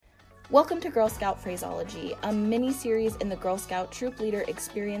Welcome to Girl Scout Phraseology, a mini-series in the Girl Scout Troop Leader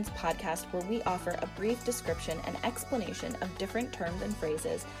Experience podcast where we offer a brief description and explanation of different terms and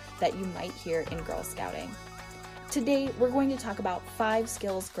phrases that you might hear in Girl Scouting. Today, we're going to talk about 5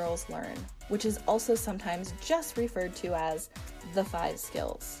 skills girls learn, which is also sometimes just referred to as the 5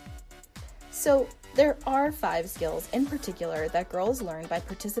 skills. So, there are 5 skills in particular that girls learn by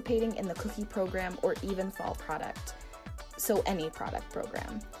participating in the cookie program or even fall product. So any product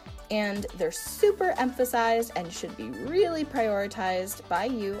program. And they're super emphasized and should be really prioritized by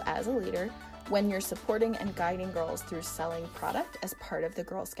you as a leader when you're supporting and guiding girls through selling product as part of the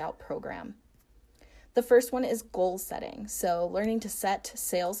Girl Scout program. The first one is goal setting. So learning to set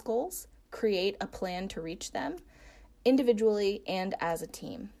sales goals, create a plan to reach them, individually and as a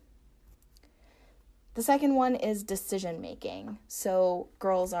team. The second one is decision making. So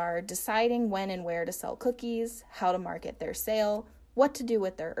girls are deciding when and where to sell cookies, how to market their sale, what to do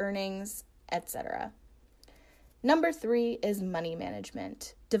with their earnings, etc. Number 3 is money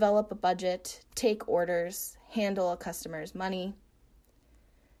management. Develop a budget, take orders, handle a customer's money.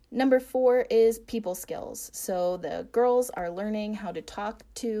 Number 4 is people skills. So the girls are learning how to talk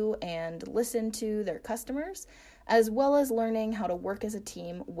to and listen to their customers, as well as learning how to work as a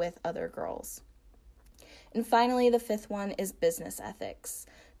team with other girls. And finally, the 5th one is business ethics.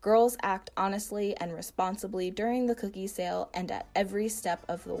 Girls act honestly and responsibly during the cookie sale and at every step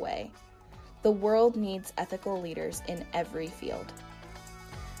of the way. The world needs ethical leaders in every field.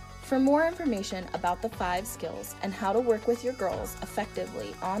 For more information about the 5 skills and how to work with your girls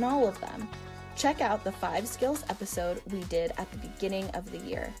effectively on all of them, check out the 5 skills episode we did at the beginning of the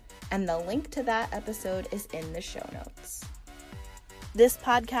year, and the link to that episode is in the show notes. This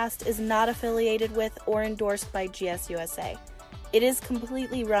podcast is not affiliated with or endorsed by GSUSA. It is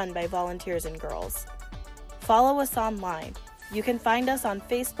completely run by volunteers and girls. Follow us online. You can find us on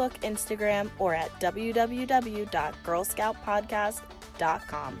Facebook, Instagram, or at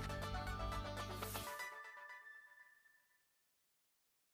www.girlscoutpodcast.com.